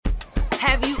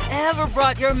Have you ever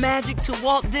brought your magic to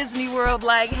Walt Disney World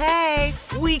like, hey,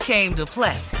 we came to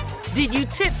play? Did you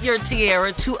tip your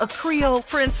tiara to a Creole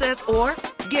princess or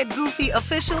get goofy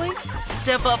officially?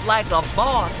 Step up like a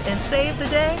boss and save the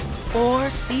day? Or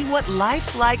see what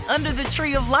life's like under the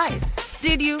tree of life?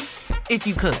 Did you? If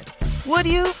you could. Would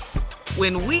you?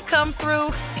 When we come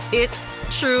through, it's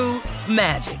true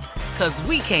magic. 'Cause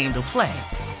we came to play.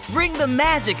 Bring the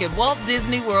magic at Walt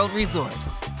Disney World Resort.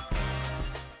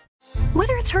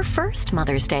 Whether it's her first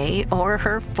Mother's Day or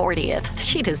her 40th,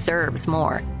 she deserves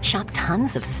more. Shop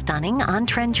tons of stunning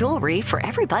on-trend jewelry for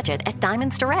every budget at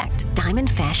Diamonds Direct. Diamond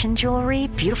fashion jewelry,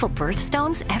 beautiful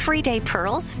birthstones, everyday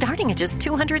pearls starting at just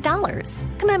 $200.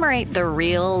 Commemorate the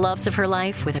real loves of her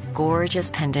life with a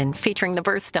gorgeous pendant featuring the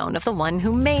birthstone of the one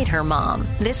who made her mom.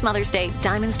 This Mother's Day,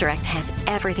 Diamonds Direct has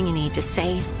everything you need to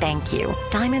say thank you.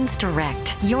 Diamonds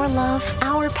Direct. Your love,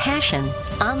 our passion.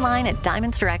 Online at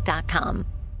diamondsdirect.com.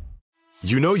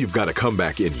 You know you've got a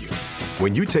comeback in you.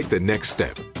 When you take the next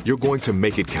step, you're going to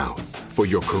make it count. For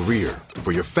your career,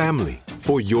 for your family,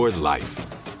 for your life.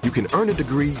 You can earn a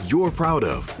degree you're proud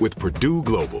of with Purdue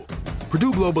Global.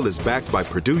 Purdue Global is backed by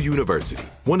Purdue University,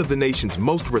 one of the nation's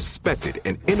most respected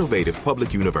and innovative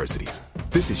public universities.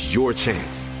 This is your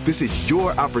chance. This is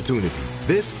your opportunity.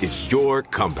 This is your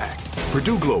comeback.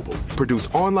 Purdue Global, Purdue's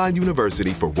online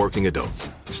university for working adults.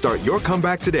 Start your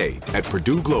comeback today at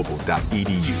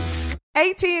purdueglobal.edu.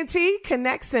 AT&T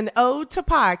connects an ode to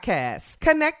podcasts.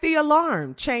 Connect the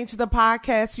alarm. Change the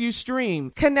podcast you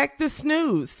stream. Connect the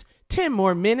snooze. 10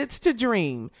 more minutes to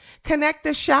dream. Connect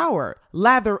the shower.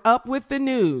 Lather up with the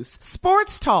news.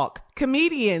 Sports talk,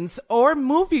 comedians, or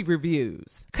movie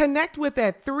reviews. Connect with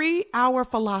that 3-hour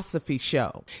philosophy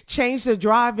show. Change the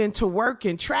drive into work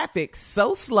in traffic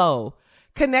so slow.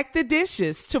 Connect the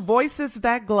dishes to voices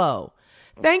that glow.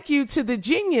 Thank you to the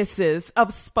geniuses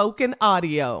of spoken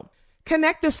audio.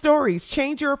 Connect the stories,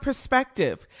 change your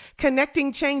perspective.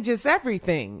 Connecting changes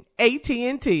everything.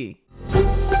 AT&T.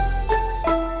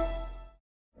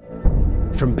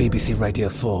 From BBC Radio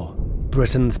 4,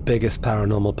 Britain's biggest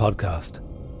paranormal podcast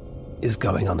is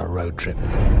going on a road trip.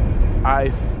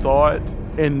 I thought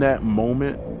in that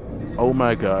moment, oh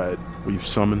my God, we've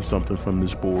summoned something from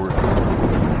this board.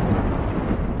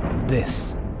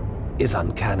 This is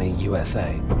Uncanny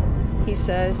USA. He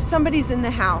says, somebody's in the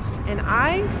house, and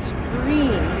I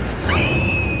screamed.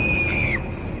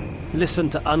 Listen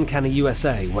to Uncanny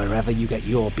USA wherever you get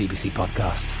your BBC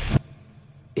podcasts,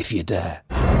 if you dare.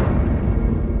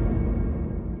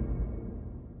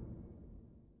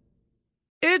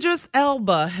 Idris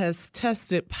Elba has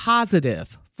tested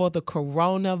positive for the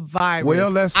coronavirus.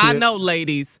 Well, that's I it. know,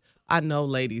 ladies. I know.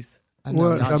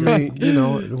 Well, I mean, you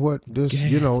know, what this,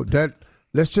 you know, that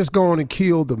let's just go on and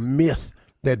kill the myth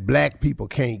that black people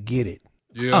can't get it.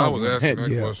 Yeah, I was asking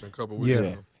that question a couple weeks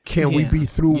ago. Can we be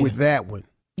through with that one?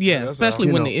 Yeah,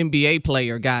 especially when the NBA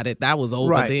player got it. That was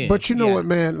over then. But you know what,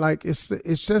 man? Like, it's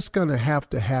just going to have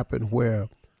to happen where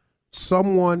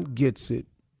someone gets it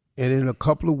and in a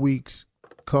couple of weeks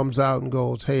comes out and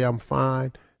goes, hey, I'm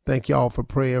fine. Thank y'all for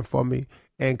praying for me,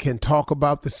 and can talk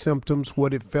about the symptoms,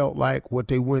 what it felt like, what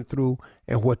they went through,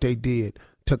 and what they did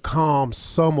to calm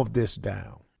some of this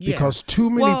down. Yeah. Because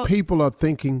too many people are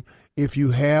thinking if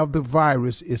you have the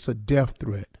virus, it's a death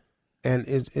threat, and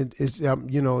it's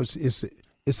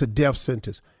a death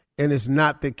sentence, and it's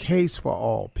not the case for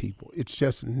all people. It's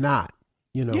just not,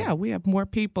 you know. Yeah, we have more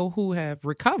people who have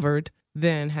recovered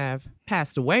than have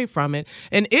passed away from it.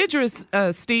 And Idris,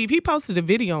 Steve, he posted a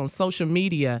video on social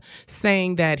media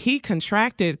saying that he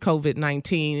contracted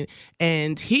COVID-19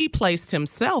 and he placed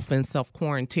himself in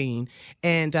self-quarantine.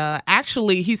 And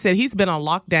actually, he said he's been on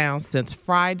lockdown since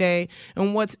Friday.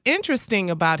 And what's interesting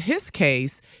about his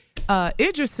case,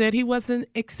 Idris said he wasn't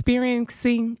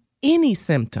experiencing any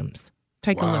symptoms.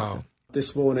 Take a listen.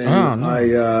 This morning,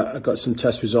 I got some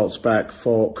test results back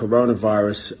for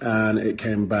coronavirus, and it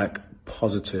came back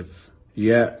positive.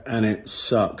 Yeah, and it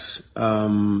sucks.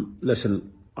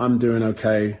 Listen, I'm doing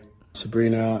okay.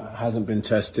 Sabrina hasn't been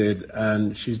tested,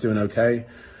 and she's doing okay.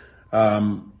 I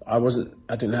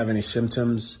didn't have any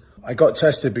symptoms. I got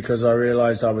tested because I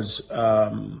realized I was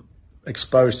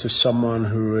exposed to someone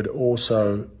who had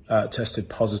also tested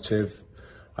positive.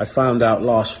 I found out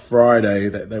last Friday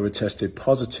that they were tested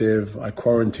positive. I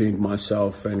quarantined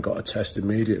myself and got a test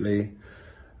immediately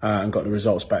and got the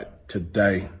results back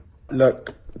today.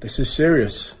 Look, this is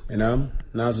serious, you know.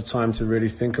 Now's the time to really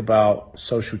think about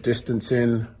social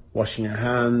distancing, washing your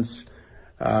hands.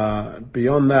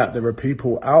 Beyond that, there are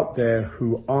people out there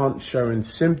who aren't showing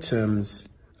symptoms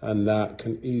and that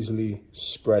can easily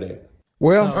spread it.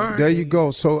 Well, there you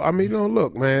go. So, I mean,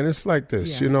 look, man, it's like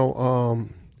this, you know,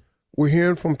 We're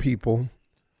hearing from people.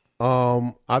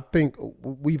 I think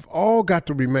we've all got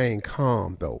to remain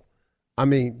calm, though. I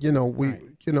mean, we're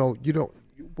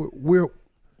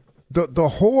the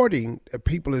hoarding that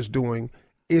people is doing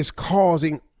is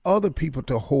causing other people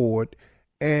to hoard,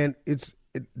 and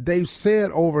they've said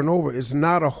over and over, it's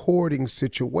not a hoarding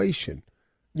situation.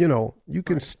 You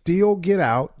can still get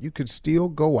out, you can still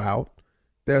go out.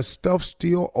 There's stuff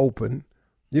still open.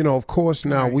 Of course,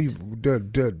 now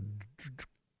the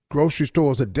grocery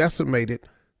stores are decimated,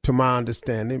 to my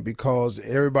understanding, because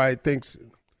everybody thinks,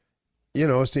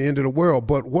 it's the end of the world.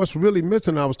 But what's really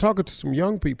missing, I was talking to some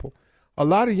young people, a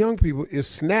lot of young people is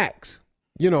snacks.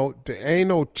 There ain't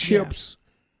no chips,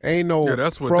 ain't no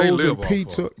frozen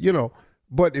pizza,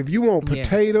 But if you want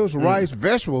potatoes, rice,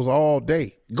 vegetables all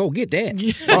day. Go get that.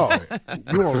 You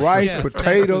want rice,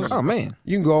 potatoes. Oh, man.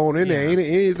 You can go on in there.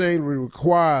 Anything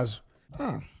requires.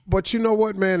 But you know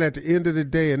what, man? At the end of the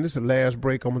day, and this is the last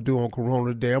break I'm going to do on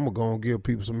Corona today, I'm going to go and give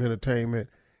people some entertainment.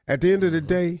 At the end of the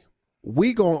day,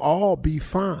 we going to all be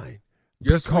fine.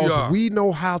 Yes, because we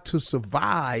know how to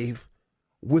survive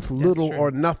with little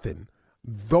or nothing.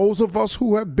 Those of us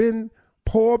who have been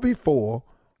poor before,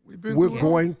 we're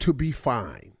going to be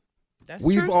fine.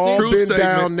 We've all been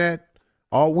down that.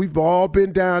 We've all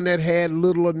been down that had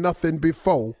little or nothing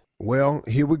before. Well,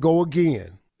 here we go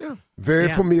again. Yeah. Very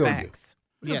familiar. Facts.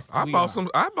 Yes, I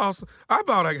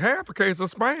bought like half a case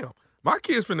of Spam. My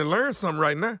kids finna learn something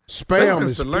right now. Spam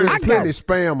is there's plenty of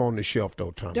Spam on the shelf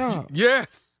though, Tom.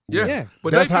 Yes. Yeah.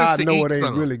 But that's how I know it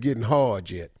ain't really getting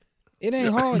hard yet. It ain't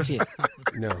hard yet.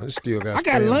 No, it still got. I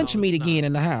got lunch meat again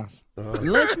in the house.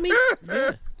 Lunch meat.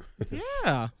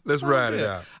 Yeah. Let's ride it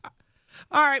out.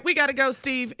 All right, we got to go,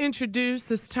 Steve. Introduce.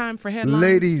 It's time for headlines,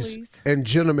 ladies please. And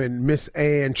gentlemen, Miss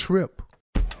Ann Tripp.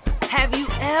 Have you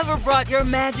ever brought your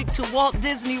magic to Walt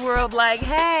Disney World like,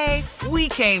 hey, we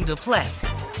came to play?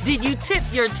 Did you tip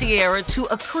your tiara to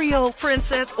a Creole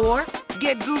princess or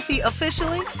get goofy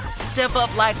officially? Step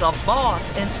up like a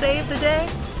boss and save the day?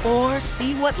 Or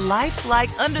see what life's like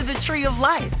under the tree of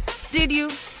life? Did you?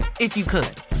 If you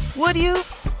could. Would you?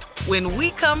 When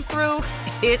we come through,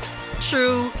 it's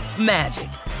true magic.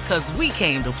 'Cause we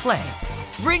came to play.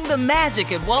 Bring the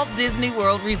magic at Walt Disney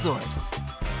World Resort.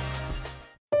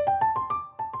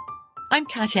 I'm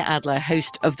Katya Adler,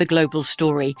 host of The Global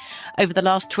Story. Over the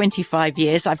last 25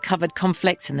 years, I've covered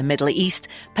conflicts in the Middle East,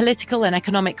 political and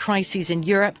economic crises in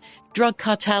Europe, drug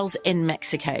cartels in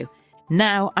Mexico.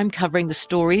 Now I'm covering the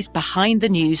stories behind the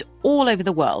news all over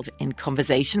the world in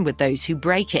conversation with those who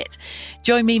break it.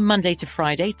 Join me Monday to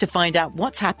Friday to find out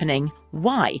what's happening,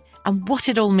 why, and what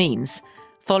it all means.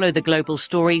 Follow The Global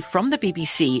Story from the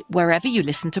BBC wherever you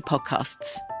listen to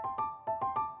podcasts.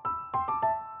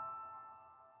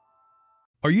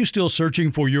 Are you still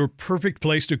searching for your perfect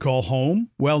place to call home?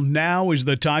 Well, now is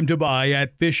the time to buy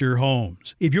at Fisher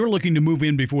Homes. If you're looking to move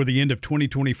in before the end of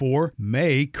 2024,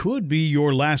 May could be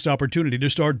your last opportunity to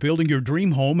start building your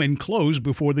dream home and close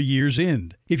before the year's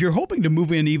end. If you're hoping to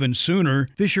move in even sooner,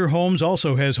 Fisher Homes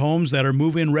also has homes that are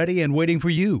move-in ready and waiting for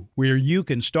you, where you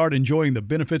can start enjoying the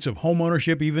benefits of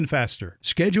homeownership even faster.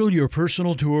 Schedule your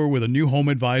personal tour with a new home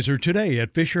advisor today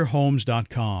at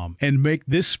FisherHomes.com and make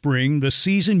this spring the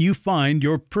season you find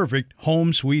your perfect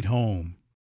home sweet home.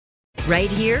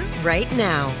 Right here, right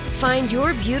now. Find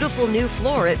your beautiful new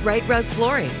floor at Right Rug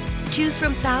Flooring. Choose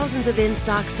from thousands of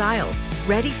in-stock styles,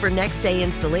 ready for next day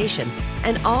installation,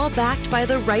 and all backed by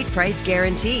the right price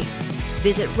guarantee.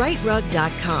 Visit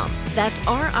rightrug.com. That's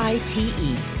RITERUG.com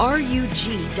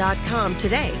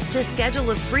today to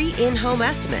schedule a free in-home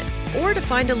estimate or to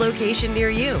find a location near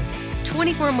you.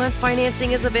 24-month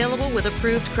financing is available with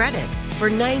approved credit. For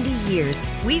 90 years,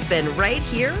 we've been right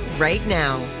here, right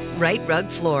now. Right Rug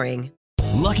Flooring.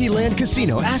 Lucky Land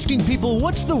Casino, asking people,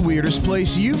 what's the weirdest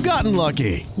place you've gotten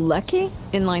lucky? Lucky?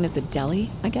 In line at the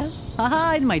deli, I guess?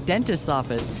 Aha, in my dentist's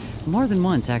office. More than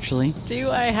once, actually.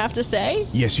 Do I have to say?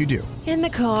 Yes, you do. In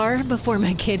the car before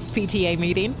my kids' PTA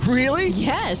meeting. Really?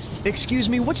 Yes. Excuse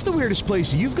me, what's the weirdest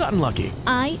place you've gotten lucky?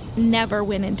 I never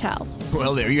win and tell.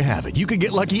 Well, there you have it. You can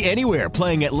get lucky anywhere,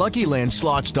 playing at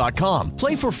LuckyLandSlots.com.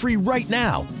 Play for free right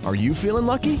now. Are you feeling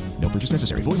lucky? No purchase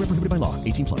necessary. Void where prohibited by law.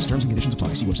 18+. Terms and conditions apply.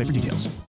 See website for details.